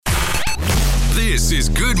This is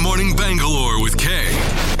Good Morning Bangalore with Kay.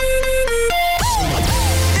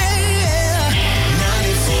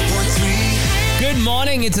 Good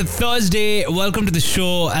morning, it's a Thursday. Welcome to the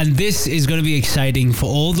show, and this is going to be exciting for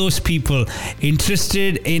all those people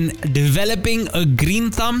interested in developing a green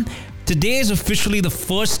thumb. Today is officially the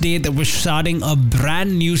first day that we're starting a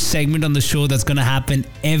brand new segment on the show that's going to happen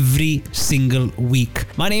every single week.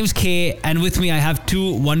 My name's Kay, and with me I have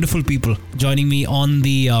two wonderful people joining me on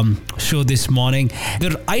the show this morning.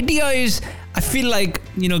 The idea is, I feel like,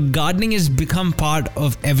 gardening has become part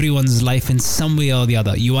of everyone's life in some way or the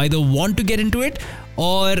other. You either want to get into it,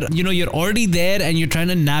 or you're already there and you're trying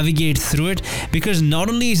to navigate through it, because not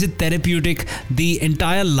only is it therapeutic, the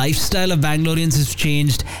entire lifestyle of Bangaloreans has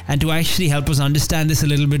changed. And to actually help us understand this a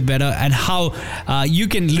little bit better and how you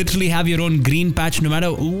can literally have your own green patch no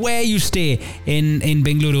matter where you stay in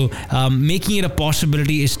Bengaluru, making it a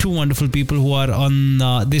possibility, is two wonderful people who are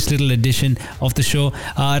on this little edition of the show.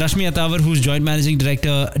 Rashmi Atavar, who's Joint Managing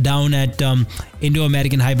Director down at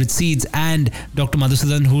Indo-American Hybrid Seeds, and Dr.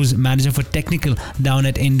 Madhusudan, who's Manager for Technical down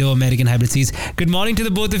at Indo-American Hybrid Seeds. Good morning to the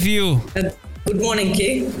both of you. Good morning,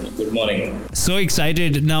 Kay. Good morning. So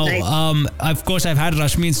excited. Now, of course, I've had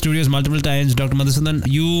Rashmi in studios multiple times. Dr. Madhusudan,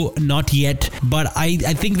 you not yet. But I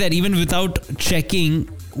think that even without checking,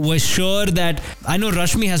 we're sure that, I know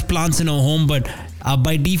Rashmi has plants in her home, but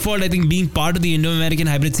by default, I think being part of the Indo-American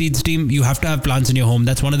Hybrid Seeds team, you have to have plants in your home.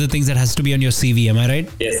 That's one of the things that has to be on your CV. Am I right?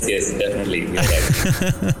 Yes, definitely. You're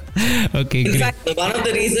right. Okay, In great. fact, one of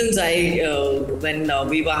the reasons when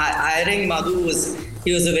we were hiring Madhu was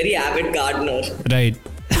he was a very avid gardener. Right.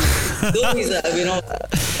 Though he's a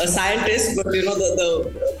scientist, but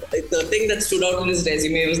the thing that stood out in his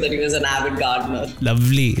resume was that he was an avid gardener.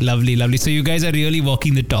 Lovely. So you guys are really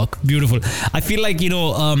walking the talk. Beautiful. I feel like,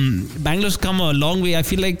 Bangalore's come a long way. I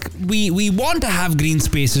feel like we want to have green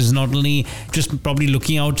spaces, not only just probably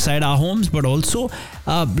looking outside our homes, but also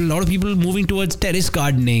a lot of people moving towards terrace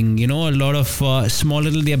gardening, a lot of small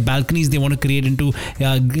little their balconies they want to create into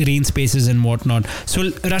green spaces and whatnot. So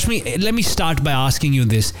Rashmi, let me start by asking you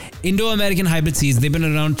this. Indo-American Hybrid Seeds, they've been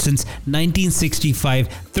around since 1965.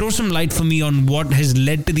 Throw some light for me on what has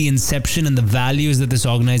led to the inception and the values that this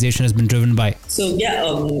organization has been driven by. So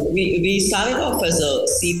we started off as a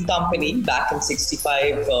seed company back in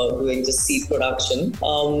 65, doing just seed production.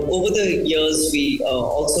 Over the years, we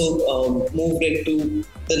also moved into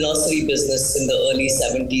the nursery business in the early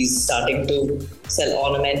 70s, starting to sell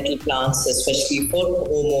ornamental plants, especially for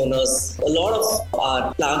homeowners. A lot of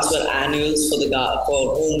our plants were annuals for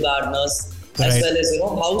home gardeners, as well as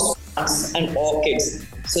house plants and orchids.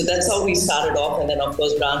 So that's how we started off, and then of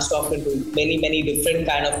course branched off into many different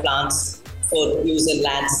kind of plants for use in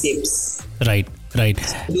landscapes. Right.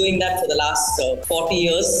 Doing that for the last 40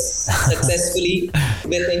 years successfully,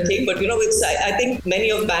 we're thinking. But I think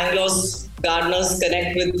many of Bangalore's gardeners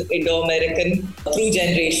connect with Indo-American through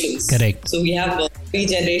generations. Correct. So we have 3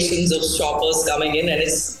 generations of shoppers coming in, and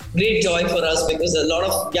it's great joy for us because a lot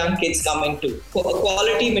of young kids come into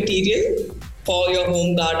quality material for your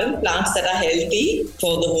home garden, plants that are healthy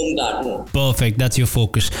for the home garden. Perfect. That's your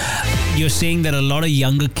focus. You're saying that a lot of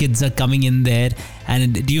younger kids are coming in there,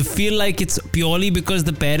 and do you feel like it's purely because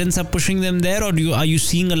the parents are pushing them there, or are you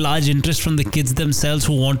seeing a large interest from the kids themselves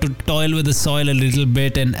who want to toil with the soil a little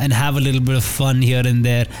bit and have a little bit of fun here and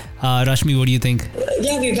there? Rashmi, what do you think?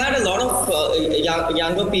 Yeah, we've had a lot of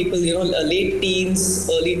younger people, late teens,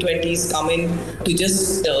 early 20s come in to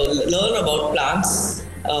just learn about plants.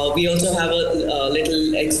 We also have a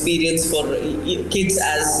little experience for kids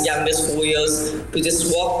as young as 4 years to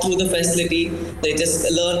just walk through the facility. They just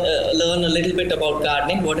learn a little bit about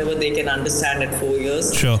gardening, whatever they can understand at 4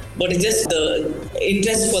 years. Sure. But it's just the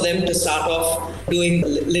interest for them to start off doing a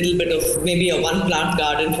little bit of maybe a one plant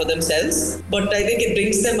garden for themselves. But I think it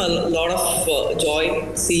brings them a lot of joy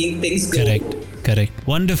seeing things grow. Correct.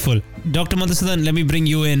 Wonderful. Dr. Madhusudan, let me bring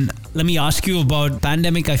you in. Let me ask you about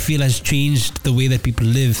pandemic. I feel has changed the way that people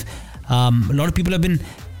live. A lot of people have been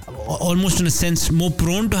almost in a sense more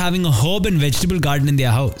prone to having a herb and vegetable garden in their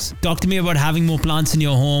house. Talk to me about having more plants in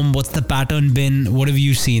your home. What's the pattern been? What have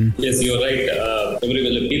you seen? Yes, you're right.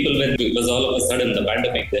 People, when it was all of a sudden the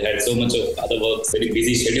pandemic, they had so much of other work, very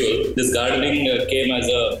busy schedule. This gardening came as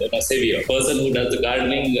a savior. Person who does the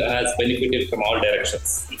gardening has benefited from all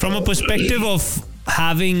directions. From a perspective of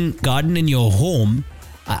having garden in your home,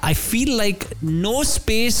 I feel like no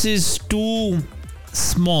space is too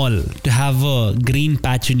small to have a green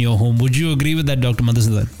patch in your home. Would you agree with that, Dr.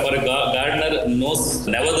 Madhusudan? For a gardener,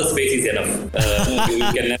 never the space is enough. You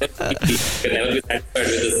can never be satisfied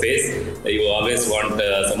with the space. You always want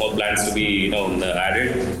some more plants to be,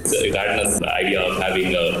 added. It's a gardener's idea of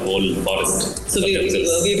having a whole forest. So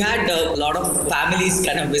we've had a lot of families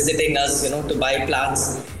kind of visiting us, to buy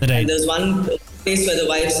plants. Right. And there's one place where the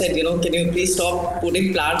wife said, can you please stop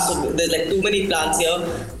putting plants? So there's like too many plants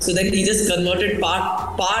here. So then he just converted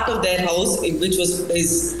part of their house, which was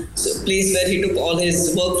his place where he took all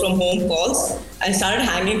his work from home calls, and started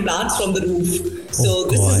hanging plants from the roof. So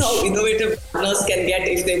this is how innovative gardeners can get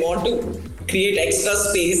if they want to create extra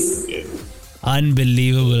space.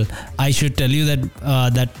 Unbelievable. I should tell you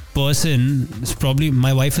that that person is probably,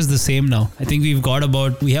 my wife is the same now. I think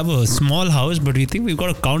we have a small house, but we think we've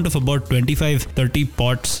got a count of about 25-30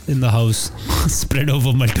 pots in the house spread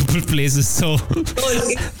over multiple places. So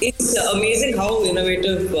it's amazing how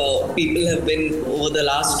innovative people have been over the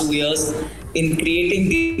last 2 years in creating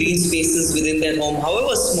green spaces within their home,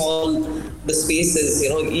 however small the space is,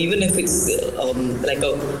 even if it's like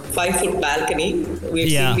a 5-foot balcony. We've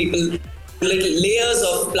seen people little layers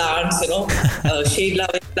of plants,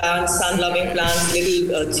 shade-loving plants, sun-loving plants,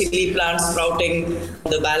 little chili plants sprouting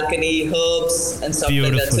on the balcony, herbs and stuff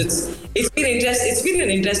Beautiful. like that. So it's been an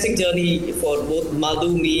interesting journey for both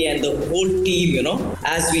Madhu, me, and the whole team.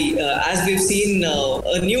 As we've seen a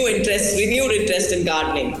renewed interest in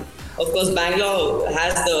gardening. Of course, Bangalore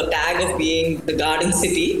has the tag of being the garden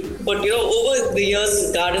city, but over the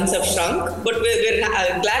years, gardens have shrunk. But we're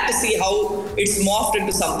glad to see how it's morphed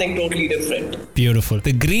into something totally different. Beautiful.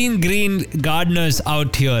 The green gardeners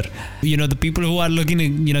out here, the people who are looking to,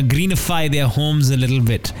 greenify their homes a little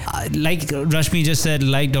bit. Like Rashmi just said,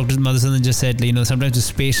 like Dr. Madhusudan just said, sometimes the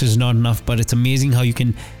space is not enough, but it's amazing how you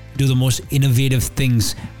can do the most innovative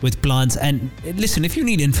things with plants. And listen, if you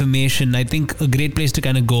need information, I think a great place to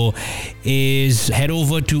kind of go is head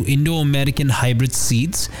over to Indo-American Hybrid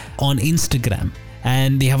Seeds on Instagram.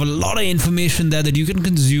 And they have a lot of information there that you can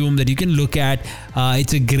consume, that you can look at.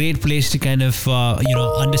 It's a great place to kind of,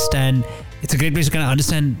 understand. It's a great place to kind of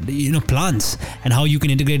understand, plants and how you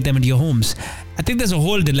can integrate them into your homes. I think there's a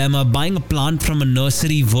whole dilemma buying a plant from a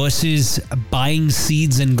nursery versus buying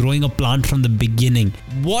seeds and growing a plant from the beginning.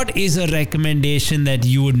 What is a recommendation that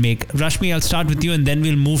you would make? Rashmi, I'll start with you and then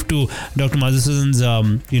we'll move to Dr. Madhusudan's,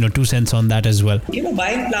 2 cents on that as well.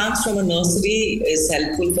 Buying plants from a nursery is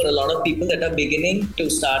helpful for a lot of people that are beginning to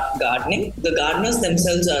start gardening. The gardeners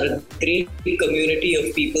themselves are a great community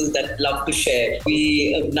of people that love to share.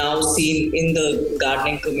 We have now seen in the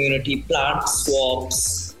gardening community plant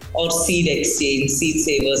swaps or seed exchange, seed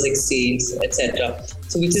savers exchange, etc.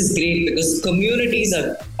 So which is great because communities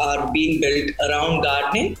are being built around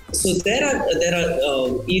gardening. So there are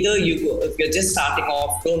either if you're just starting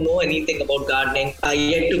off, don't know anything about gardening, are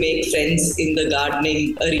yet to make friends in the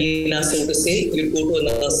gardening arena, so to say, you'd go to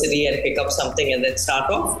a nursery and pick up something and then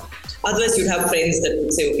start off. Otherwise, you'd have friends that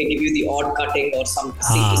would say, okay, give you the odd cutting or some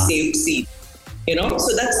saved seed.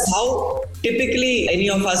 So that's how typically any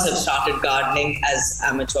of us have started gardening as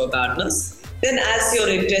amateur gardeners. Then as your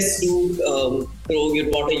interests do grow,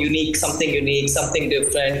 you'd want something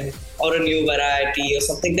different, or a new variety or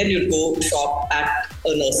something, then you'd go shop at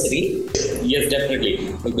a nursery. Yes, definitely.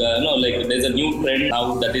 There's a new trend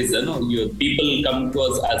now that is, people come to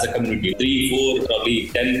us as a community. 3, 4, probably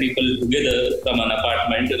 10 people together from an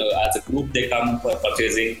apartment. As a group, they come for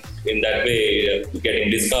purchasing. In that way,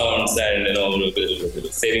 getting discounts and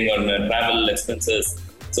saving on travel expenses.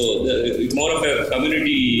 So it's more of a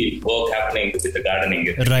community work happening with the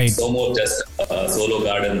gardening. Right. So more just a solo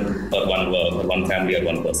garden for one family or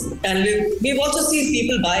one person. And we've also seen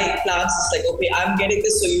people buy plants. It's like, okay, I'm getting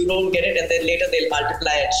this, so you don't get it, and then later they'll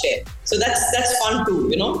multiply and share. So that's fun too,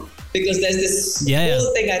 because there's this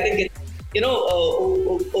whole thing. I think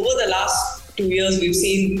over the last 2 years, we've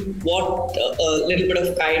seen what a little bit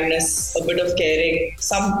of kindness, a bit of caring,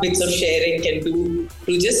 some bits of sharing can do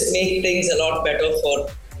to just make things a lot better for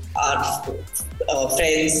our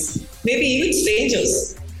friends, maybe even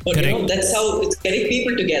strangers. But that's how it's getting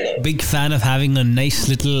people together. Big fan of having a nice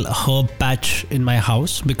little herb patch in my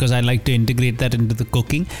house because I like to integrate that into the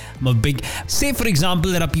cooking. Say for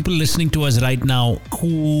example, there are people listening to us right now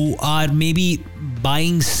who are maybe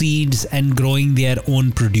buying seeds and growing their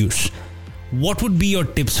own produce. What would be your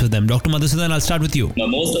tips for them? Dr. Madhusudan, I'll start with you.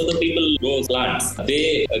 Most of the people grow plants.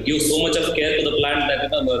 They give so much of care to the plant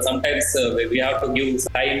that sometimes we have to give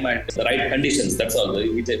time and the right conditions. That's all.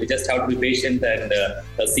 We just have to be patient and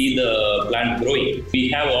see the plant growing. We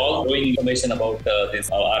have all growing information about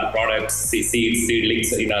our products, seeds,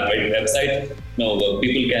 seedlings in our website.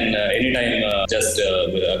 people can anytime just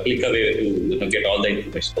click away to get all the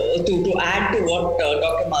information. To add to what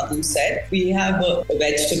Dr. Madhu said, we have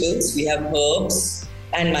vegetables, we have herbs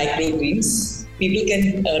and microgreens. People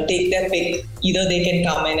can take their pick. Either they can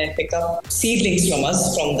come in and pick up seedlings from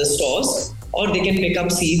us from the stores, or they can pick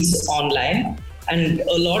up seeds online. And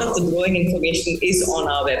a lot of the growing information is on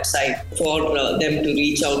our website for them to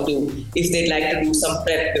reach out to if they'd like to do some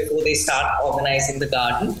prep before they start organizing the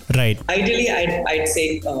garden. Right. Ideally, I'd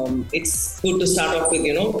say it's good to start off with,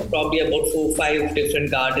 probably about 4 or 5 different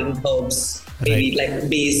garden herbs. Maybe like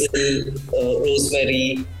basil,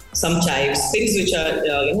 rosemary, some chives, things which are,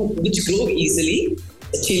 which grow easily.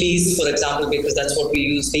 Chilies, for example, because that's what we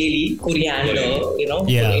use daily. Coriander, for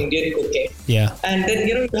Indian cooking. Yeah. And then,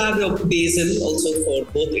 you have your basil also for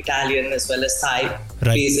both Italian as well as Thai. Right.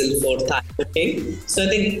 Basil for Thai cooking. So I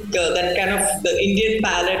think that kind of the Indian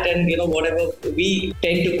palate and, whatever we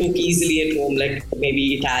tend to cook easily at home, like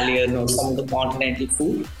maybe Italian or some of the continental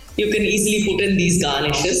food, you can easily put in these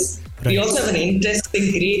garnishes. Right. We also have an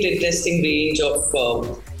great interesting range of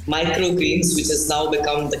microgreens, which has now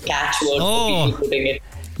become the catchword for people putting it.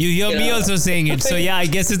 You hear me also saying it. So yeah, I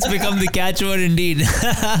guess it's become the catchword indeed.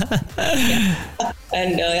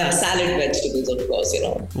 And salad vegetables, of course,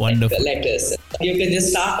 Wonderful. Like lettuce. You can just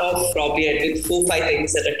start off probably with 4 or 5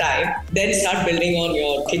 things at a time. Then start building on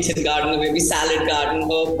your kitchen garden, maybe salad garden,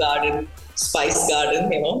 herb garden, spice garden,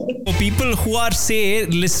 For people who are, say,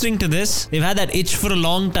 listening to this, they've had that itch for a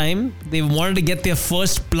long time. They've wanted to get their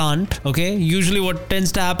first plant, okay? Usually what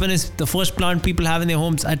tends to happen is the first plant people have in their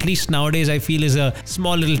homes, at least nowadays, I feel, is a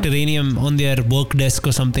small little terrarium on their work desk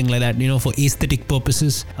or something like that, for aesthetic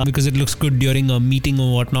purposes, because it looks good during a meeting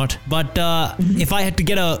or whatnot. But if I had to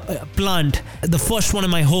get a plant, the first one in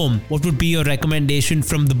my home, what would be your recommendation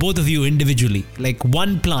from the both of you individually? Like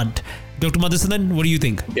one plant. Dr. Madhusudan, what do you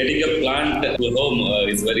think? Getting a plant to home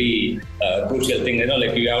is very crucial thing.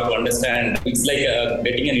 Like you have to understand, it's like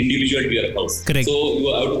getting an individual to your house. Correct. So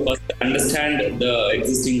you have to first understand the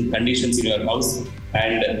existing conditions in your house,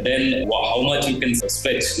 and then how much you can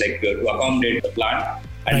stretch, like to accommodate the plant.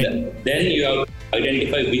 And then you have to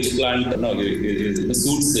identify which plant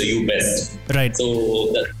suits you best. Right.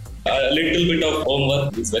 So a little bit of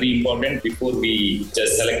homework is very important before we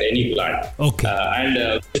just select any plant. Okay. And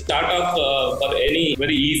to start off for any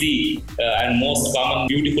very easy and most common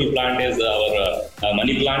beautiful plant is our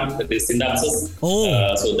money plant, that is Scindapsus.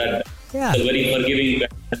 So that is a very forgiving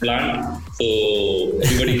plant. So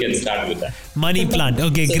everybody can start with that. Money plant.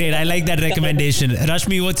 Okay, great. I like that recommendation.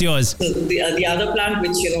 Rashmi, what's yours? So the other plant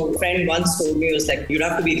which, a friend once told me was like, you'd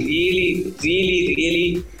have to be really, really,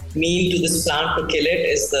 really mean to this plant to kill it,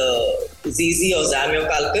 is the ZZ or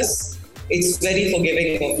Zamioculcas. It's very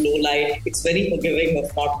forgiving of low light. It's very forgiving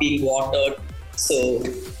of not being watered. So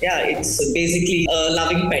yeah, it's basically a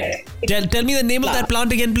loving pet. Tell me the name of that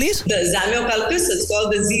plant again, please. The Zamioculcas, it's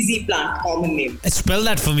called the ZZ plant, common name. Spell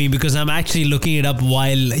that for me because I'm actually looking it up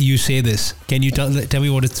while you say this. Can you tell me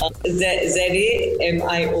what it's?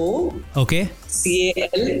 ZAMIO. Okay.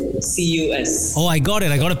 CALCUS. Oh, I got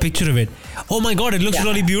it. I got a picture of it. Oh my God, it looks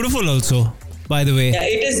really beautiful also, by the way. Yeah,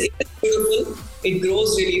 it is beautiful. It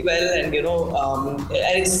grows really well, and and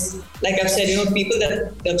it's like I've said, people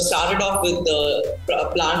that have started off with the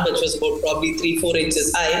plant which was about probably 3-4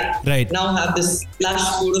 inches high, right, now have this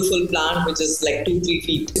lush, beautiful plant which is like 2-3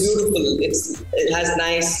 feet. Beautiful. It has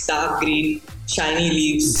nice dark green, shiny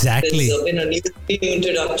leaves. Exactly. There's been a new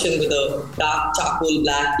introduction with a dark charcoal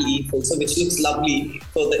black leaf also, which looks lovely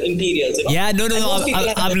for the interiors. Yeah, no.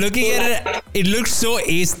 I'm looking at it. It looks so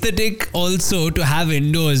aesthetic also to have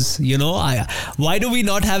indoors. Why do we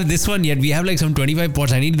not have this one yet? We have like some 25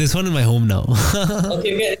 pots. I need this one in my home now.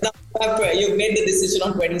 Okay, now you've made the decision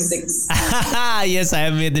on 26. Yes, I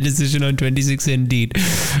have made the decision on 26 indeed.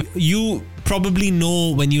 You probably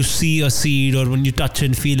know when you see a seed or when you touch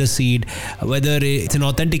and feel a seed, whether it's an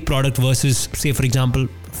authentic product versus, say, for example,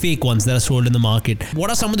 fake ones that are sold in the market. What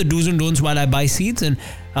are some of the do's and don'ts while I buy seeds? And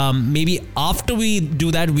maybe after we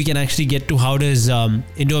do that, we can actually get to how does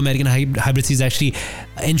Indo-American hybrid seeds actually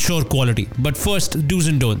ensure quality. But first, do's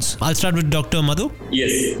and don'ts. I'll start with Dr. Madhu.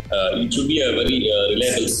 Yes, it should be a very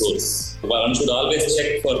reliable source. One should always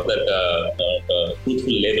check for that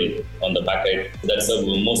truthful label on the packet. That's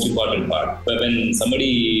the most important part. But when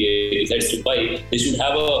somebody decides to buy, they should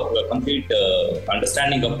have a complete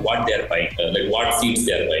understanding of what they are buying, like what seeds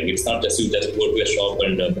they are buying. It's not just you just go to a shop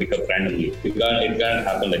and pick up randomly. It can't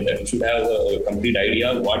happen happen like that. You should have a complete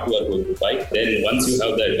idea of what you are going to buy. Then once you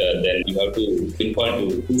have that, then you have to pinpoint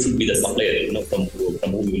to who should be the supplier, from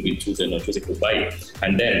whom you will be choosing to buy.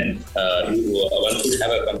 And then one should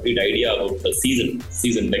have a complete idea about the season.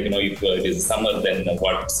 Like, if it is summer, then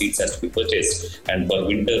what seeds has to be purchased, and for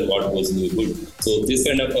winter, what goes good. So this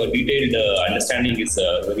kind of detailed understanding is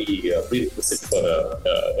very prerequisite for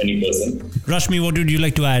any person. Rashmi, what would you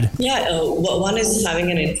like to add? Yeah, one is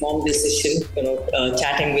having an informed decision,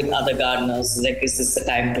 chatting with other gardeners, like, is this the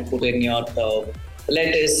time to put in your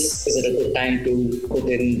lettuce? Is it a good time to put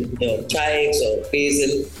in your chives or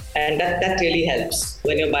basil? And that really helps.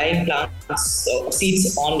 When you're buying plants or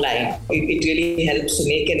seeds online, it really helps to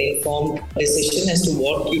make an informed decision as to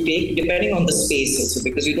what you take, depending on the space also,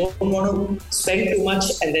 because you don't want to spend too much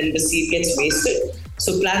and then the seed gets wasted.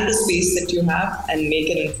 So plan the space that you have and make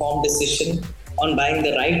an informed decision on buying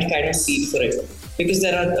the right kind of seed for it. Because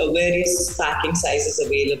there are various packing sizes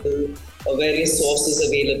available, various sources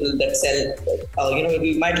available that sell,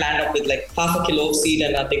 we might land up with like half a kilo of seed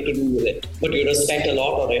and nothing to do with it, but you would have spent a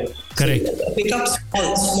lot on it. Correct. So pick up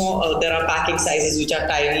small, there are packing sizes which are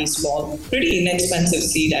tiny, small, pretty inexpensive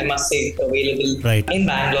seed, I must say, available in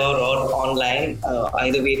Bangalore or online,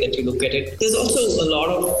 either way that you look at it. There's also a lot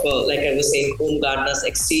of, like I was saying, home gardeners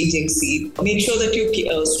exchanging seed. Make sure that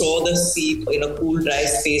you store the seed in a cool, dry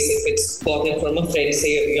space if it's gotten from a friend,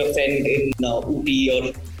 say your friend in Ooty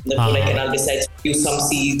or the Kodaikanal decides to use some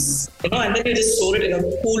seeds, and then you just store it in a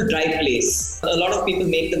cool, dry place. A lot of people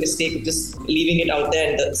make the mistake of just leaving it out there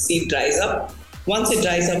and the seed dries up. Once it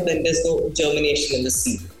dries up, then there's no germination in the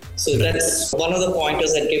seed. So that's one of the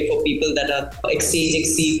pointers I give for people that are exchanging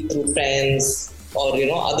seed through friends or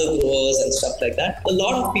other growers and stuff like that. A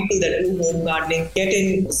lot of people that do home gardening get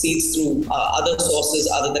in seeds through other sources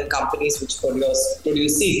other than companies which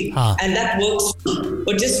produce seed, and that works.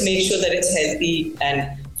 But just make sure that it's healthy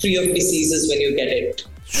and free of diseases when you get it.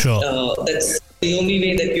 Sure. That's the only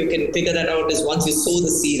way that you can figure that out is once you sow the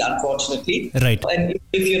seed, unfortunately. Right. And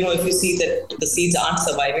if you see that the seeds aren't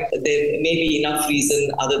surviving, there may be enough reason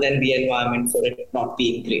other than the environment for it not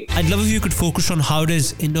being great. I'd love if you could focus on how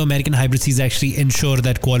does Indo-American hybrid seeds actually ensure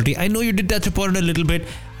that quality. I know you did touch upon it a little bit.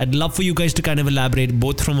 I'd love for you guys to kind of elaborate,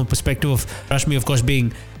 both from a perspective of Rashmi, of course,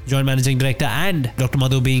 being Joint Managing Director, and Dr.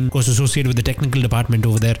 Madhu being, of course, associated with the technical department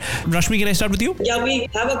over there. Rashmi, can I start with you? Yeah, we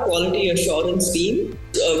have a quality assurance team,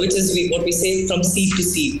 which is what we say from seed to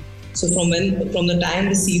seed. So from the time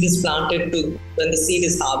the seed is planted to when the seed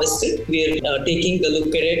is harvested, we are taking a look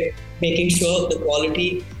at it, making sure the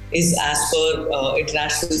quality is as per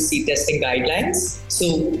international seed testing guidelines. So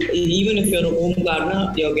even if you're a home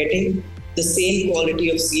gardener, you're getting the same quality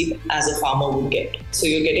of seed as a farmer would get. So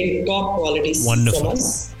you're getting top quality seed from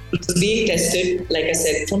us. It's being tested, like I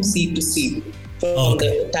said, from seed to seed. From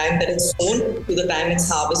the time that it's sown to the time it's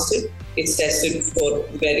harvested, it's tested for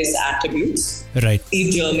various attributes. Right.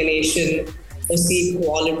 Seed germination, for seed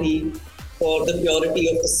quality, for the purity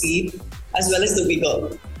of the seed, as well as the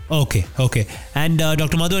vigor. Okay. And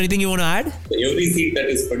Dr. Madhu, anything you want to add? Every seed that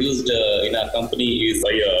is produced in our company is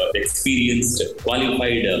by experienced,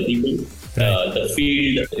 qualified people. The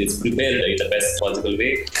field is prepared in the best possible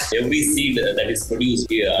way. Every seed that is produced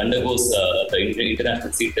undergoes the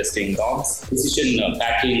international seed testing norms. Precision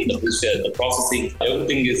packing, the processing,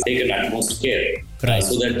 everything is taken at most care. Right.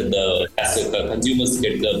 So that the consumers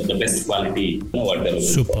get the best quality. What they're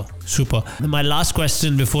looking for. Super. My last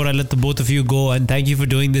question before I let the both of you go, and thank you for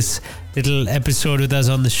doing this little episode with us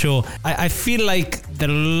on the show. I feel like there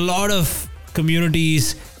are a lot of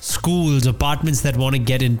communities, schools, apartments that want to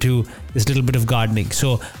get into this little bit of gardening.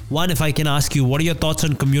 So one, if I can ask you, what are your thoughts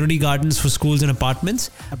on community gardens for schools and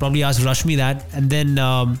apartments? I'll probably ask Rashmi that. And then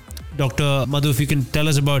Dr. Madhu, if you can tell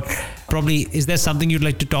us about, probably, is there something you'd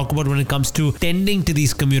like to talk about when it comes to tending to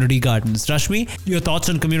these community gardens? Rashmi, your thoughts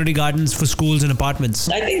on community gardens for schools and apartments?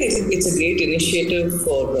 I think it's a great initiative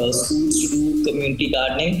for schools to do community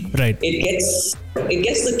gardening. Right. It gets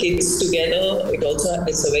the kids together.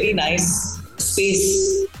 It's a very nice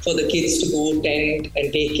space for the kids to go tend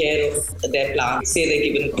and take care of their plants. Say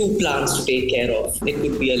they're given 2 plants to take care of. It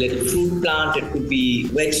could be a little fruit plant, it could be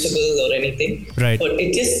vegetable or anything. Right. But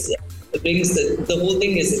it just brings the whole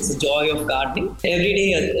thing is it's a joy of gardening. Every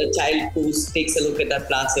day a child who takes a look at that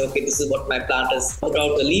plant say, okay, this is what my plant has put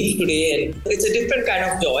out a leaf today, and it's a different kind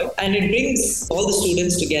of joy, and it brings all the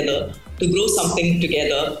students together to grow something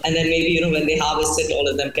together, and then maybe when they harvest it, all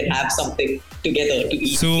of them can have something together to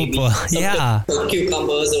eat. Super. Yeah.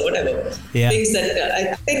 Cucumbers or whatever. Yeah. Things that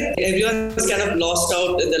I think everyone's kind of lost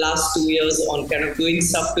out in the last 2 years on kind of doing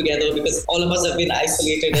stuff together because all of us have been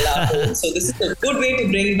isolated in our home. So this is a good way to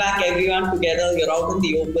bring back everyone together. You're out in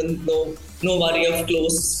the open, no no worry of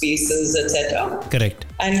closed spaces, etc. Correct.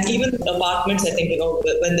 And even apartments, I think,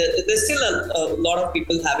 when there's still a lot of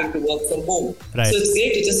people having to work from home. Right. So it's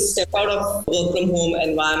great to just step out of work from home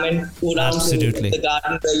environment, go down Absolutely. to the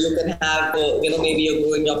garden where you can have, maybe you're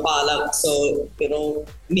growing your palak, so,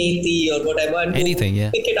 methi or whatever, and Anything,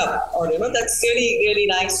 yeah. pick it up. Or, that's really, really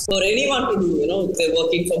nice for anyone to do, if they're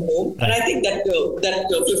working from home. Right. And I think that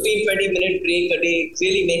 15-20 minute break a day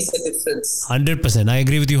really makes a difference. 100%. I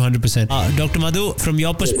agree with you 100%. Dr. Madhu, from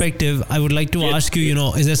your perspective, I would like to ask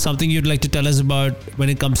you, is there something you'd like to tell us about when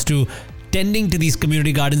it comes to tending to these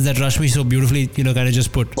community gardens that Rashmi so beautifully, kind of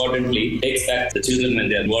just put? Importantly, takes back the children when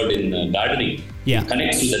they are involved in gardening. Yeah. It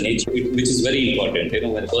connects to the nature, which is very important.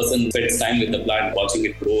 When a person spends time with the plant, watching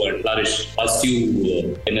it grow and flourish,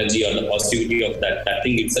 positive energy or the positivity of that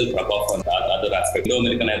thing itself rub off on the other aspect.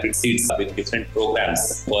 American Hybrid Seeds with different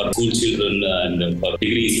programs for school children and for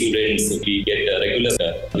degree students. We get regular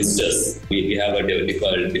visitors. We have a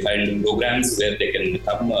defined programs where they can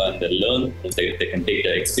come and learn. They can take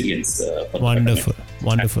the experience. Wonderful.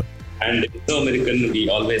 And American, we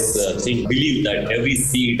always believe that every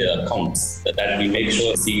seed counts, that we make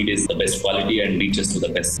sure seed is the best quality and reaches to the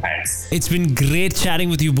best hands. It's been great chatting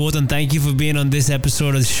with you both, and thank you for being on this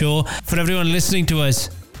episode of the show. For everyone listening to us,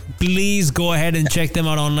 please go ahead and check them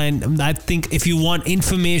out online. I think if you want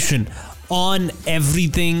information on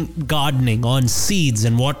everything gardening, on seeds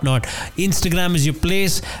and whatnot, Instagram is your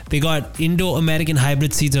place. They got Indo-American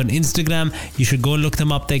Hybrid Seeds on Instagram. You should go look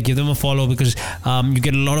them up there, give them a follow, because you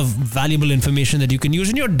get a lot of valuable information that you can use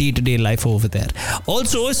in your day-to-day life over there.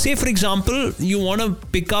 Also, say for example, you want to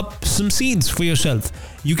pick up some seeds for yourself.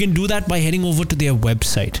 You can do that by heading over to their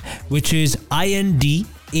website, which is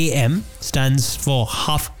INDAM, stands for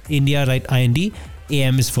half India, right? IND.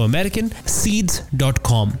 AM is for American,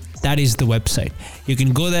 seeds.com. That is the website. You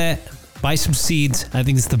can go there, buy some seeds. I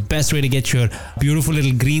think it's the best way to get your beautiful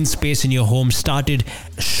little green space in your home started.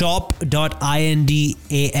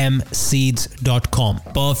 shop.indamseeds.com.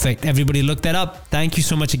 Perfect. Everybody look that up. Thank you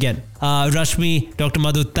so much again. Rashmi, Dr.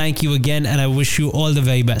 Madhu, thank you again, and I wish you all the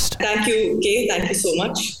very best. Thank you, Kay. Thank you so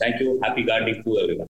much. Thank you. Happy gardening to everyone.